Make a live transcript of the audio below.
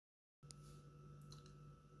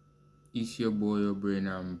It's your boy O'Brien.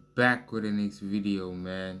 I'm back with the next video,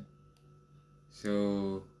 man.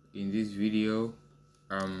 So in this video,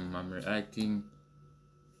 I'm reacting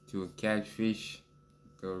to a Catfish,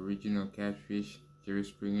 the original Catfish Jerry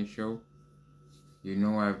Springer show. You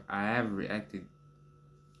know, I have reacted.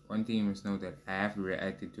 One thing you must know that I have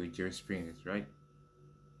reacted to a Jerry Springer's, right?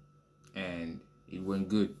 And it went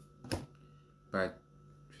good, but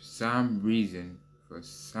for some reason, I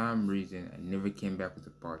never came back with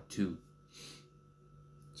the part 2.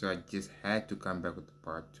 So I just had to come back with the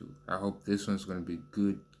part 2. I hope this one's gonna be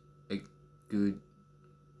good, good,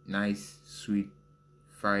 nice, sweet,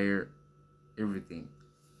 fire, everything.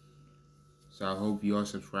 So I hope you all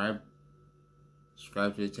subscribe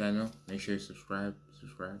to the channel. Make sure you subscribe.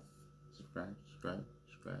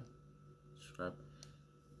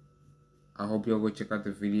 I hope you all go check out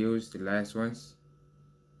the videos, the last ones.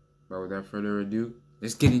 But without further ado,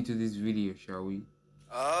 let's get into this video, shall we?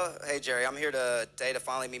 Hey Jerry, I'm here today to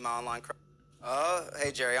finally meet my online crush.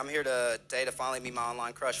 Hey Jerry, I'm here today to finally meet my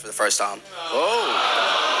online crush for the first time. Oh.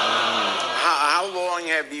 How long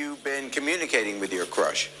have you been communicating with your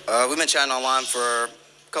crush? We've been chatting online for a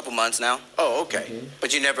couple months now. Oh, okay.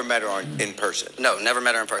 But you never met her in person? No, never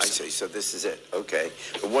met her in I person. see, so this is it. Okay.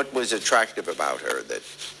 But what was attractive about her that...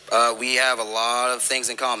 We have a lot of things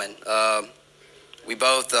in common. We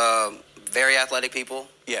both very athletic people.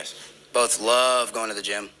 Yes. Both love going to the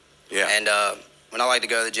gym. Yeah. And when I like to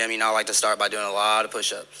go to the gym, I like to start by doing a lot of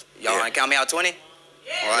push-ups. Y'all want to count me out 20? Yeah.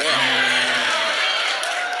 All right.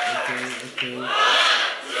 Okay.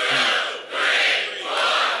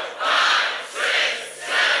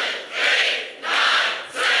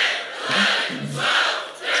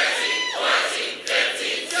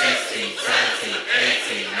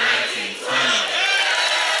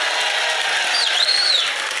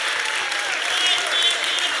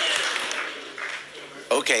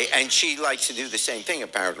 Okay, and she likes to do the same thing,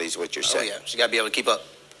 apparently, is what you're saying. Oh, yeah. She got to be able to keep up.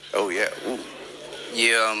 Oh, yeah. Ooh.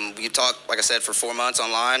 You talked, like I said, for 4 months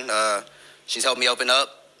online. She's helped me open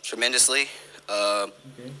up tremendously.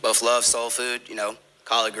 Both love soul food,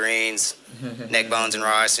 collard greens, neck bones and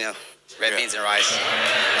rice, red beans and rice.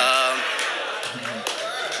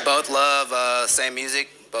 Both love same music.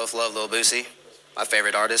 Both love Lil Boosie, my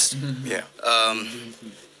favorite artist. Yeah.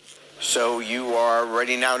 So you are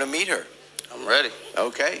ready now to meet her? I'm ready.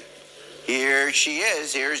 Okay. Here she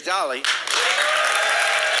is. Here's Dolly.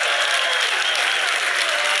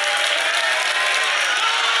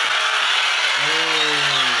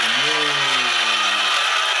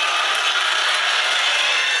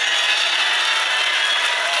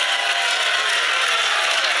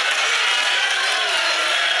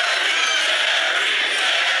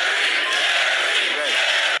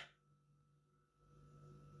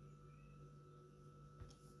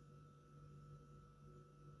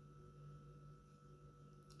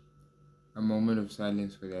 A moment of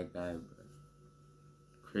silence for that guy, bro.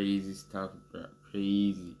 Crazy stuff, bro.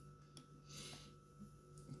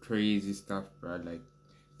 Crazy stuff, bro. Like,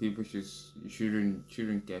 people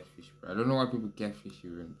shouldn't catfish, bro. I don't know why people catfish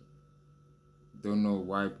even. Don't know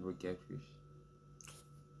why people catfish.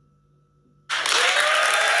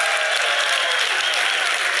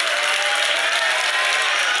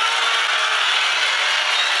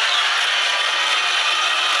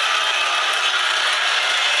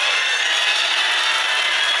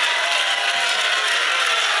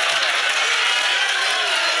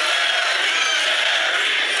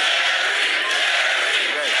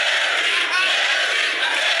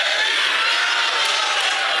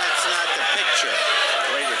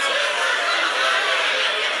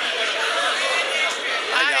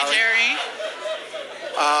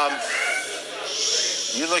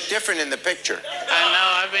 You look different in the picture. I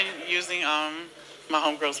know. I've been using my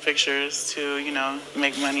homegirl's pictures to,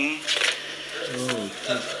 make money.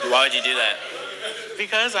 Why would you do that?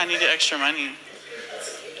 Because I needed extra money.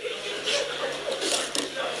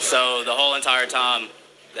 So the whole entire time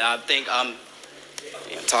that I think I'm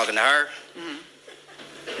talking to her,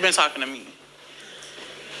 You've been talking to me.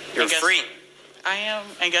 you're free. I am,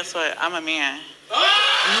 and guess what? I'm a man.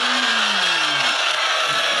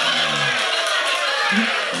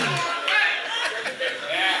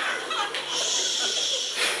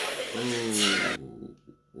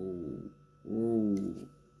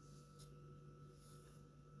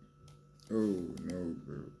 Oh no,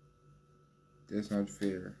 bro. That's not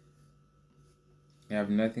fair. I have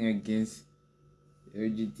nothing against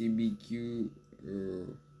LGBTQ.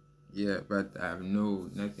 Yeah, but I have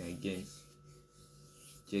nothing against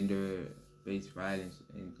gender-based violence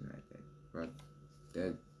or anything like that. But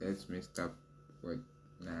that's messed up. But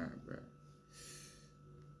nah, bro.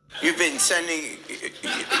 You've been sending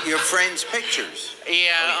your friends pictures.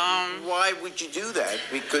 Yeah. Why would you do that?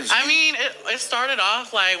 Because I mean, it started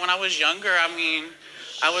off like when I was younger. I mean,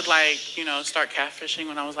 I would like, you know, start catfishing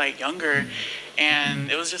when I was like younger,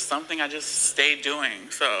 and it was just something I just stayed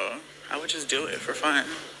doing. So I would just do it for fun.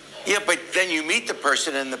 yeah, but then you meet the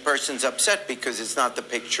person and the person's upset because it's not the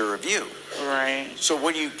picture of you. Right. So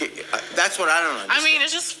what do you get? That's what I don't understand. I mean,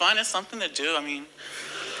 it's just fun. It's something to do. I mean.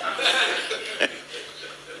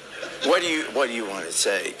 What do you want to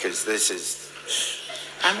say? Because this is.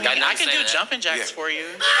 I mean, I can do jumping jacks for you.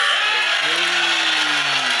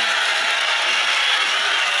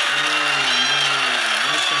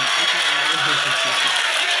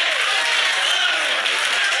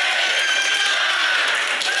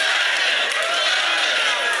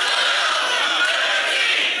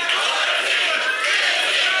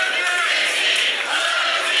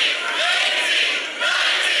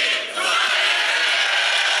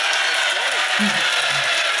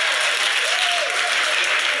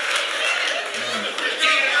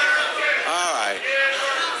 All right.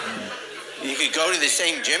 You could go to the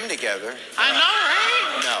same gym together. I know,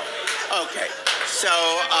 right? No. Okay. So,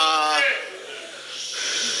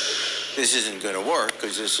 this isn't going to work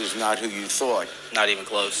because this is not who you thought. Not even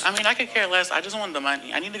close. I mean, I could care less. I just want the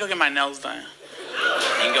money. I need to go get my nails done.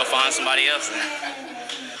 You can go find somebody else then.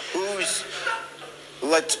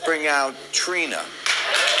 Let's bring out Trina.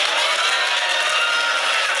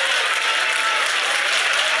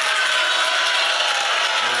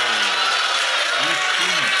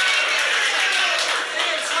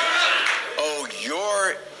 Oh,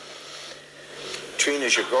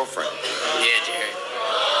 Trina's your girlfriend. Yeah, Jerry.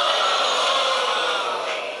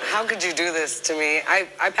 How could you do this to me?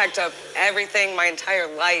 I packed up everything, my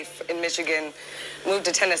entire life in Michigan, moved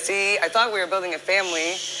to Tennessee. I thought we were building a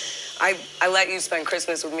family. I let you spend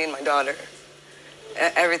Christmas with me and my daughter.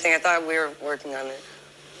 Everything, I thought we were working on it.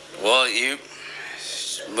 Well, you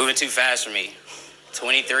moving too fast for me.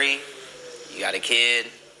 23, you got a kid,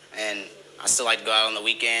 and I still like to go out on the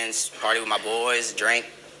weekends, party with my boys, drink,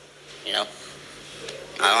 you know.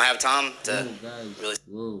 I don't have time to really.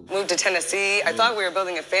 Whoa. Moved to Tennessee. I thought we were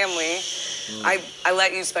building a family. I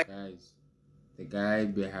let you spend. Guys, the guy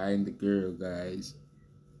behind the girl, guys.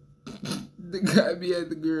 The guy behind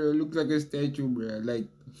the girl looks like a statue, bro. Like,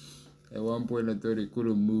 at one point I thought it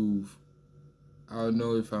couldn't move. I don't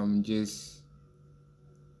know if I'm just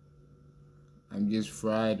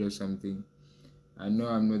fried or something. I know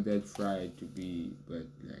I'm not that fried to be, but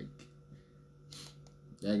like,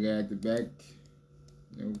 that guy at the back,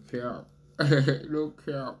 no care. No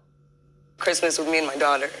care. Christmas with me and my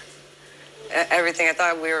daughter. Everything, I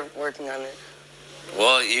thought we were working on it.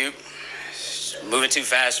 Well, you moving too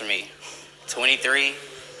fast for me. 23,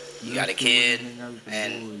 you got a kid,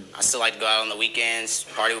 and I still like to go out on the weekends,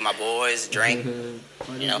 party with my boys, drink,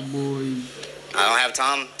 you know. I don't have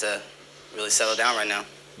time to really settle down right now.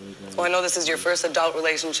 Well, I know this is your first adult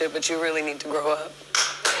relationship, but you really need to grow up.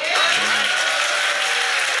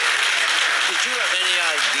 Did you have any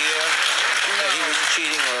idea that he was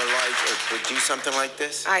cheating or would do something like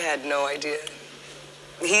this? I had no idea.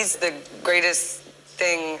 He's the greatest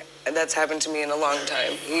thing that's happened to me in a long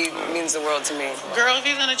time. He means the world to me. Girl, if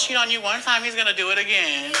he's gonna cheat on you one time, he's gonna do it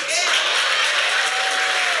again.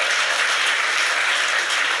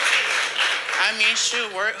 I mean,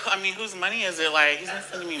 shoot, whose money is it? Like, he's not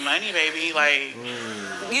sending me money, baby. Like,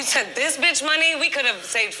 You sent this bitch money? We could have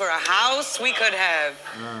saved for a house. We could have.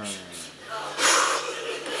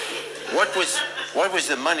 What was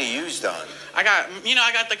the money used on? I got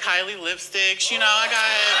the Kylie lipsticks. I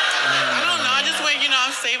don't know. I just wait.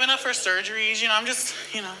 I'm saving up for surgeries. I'm just,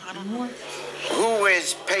 I don't know. Who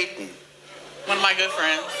is Peyton? One of my good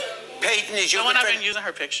friends. Peyton is your The one good I've friend? been using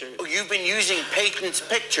her pictures. Oh, you've been using Peyton's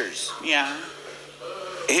pictures. Yeah.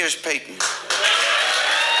 Here's Peyton.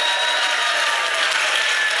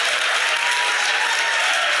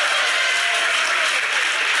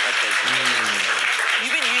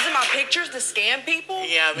 You've been using my pictures to scam people?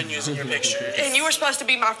 Yeah, I've been using your pictures. And you were supposed to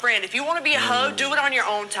be my friend. If you want to be a hoe, do it on your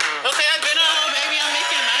own time. Okay, I've been a hoe, baby. I'm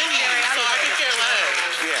making money, so I can care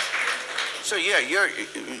less. Yeah. So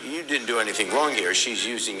you didn't do anything wrong here. She's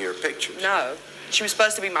using your pictures. No. She was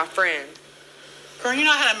supposed to be my friend. Girl, you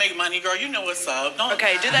know how to make money, girl. You know what's up.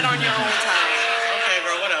 Okay, do that on your own time. Okay,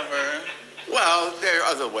 girl, whatever. Well, there are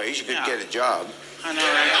other ways you could get a job. I know,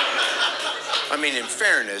 right? I mean, in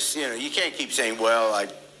fairness, you can't keep saying, well,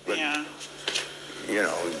 Yeah. you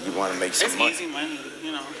want to make some money. It's easy money,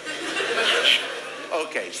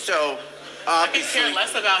 Okay, so I can care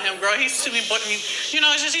less about him, girl. He's too important. It's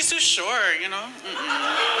just he's too short,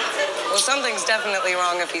 Well, something's definitely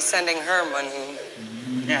wrong if he's sending her money.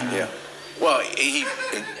 Yeah. Yeah. Well, he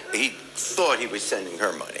thought he was sending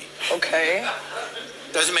her money. Okay.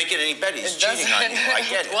 Doesn't make it any better. He's It cheating on doesn't. you. I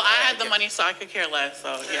get it. Well, I had the money, so I could care less.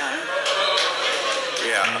 So yeah.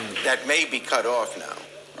 Yeah, that may be cut off now.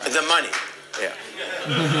 The money. Yeah.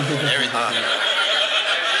 Everything.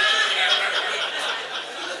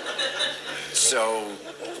 So,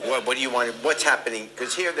 what do you want? What's happening?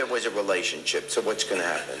 Because here there was a relationship. So what's going to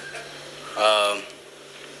happen?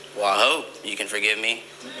 Well, I hope you can forgive me.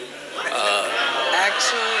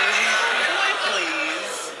 Actually,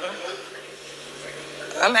 Please.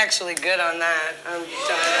 I'm actually good on that. I'm done.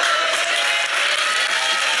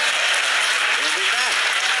 We'll be back.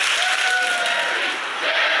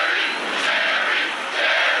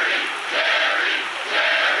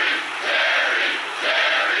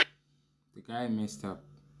 The guy messed up.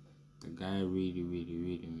 The guy really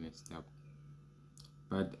messed up.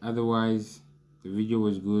 But otherwise, the video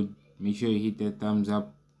was good. Make sure you hit that thumbs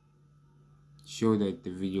up. Show that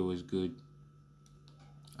the video was good.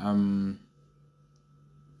 And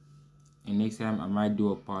next time I might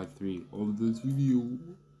do a part 3 of this video.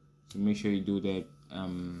 So make sure you do that.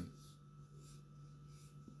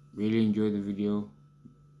 Really enjoy the video.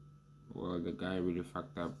 Well, the guy really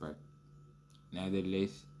fucked up, but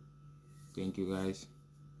nevertheless, thank you guys.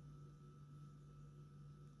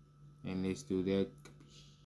 And let's do that.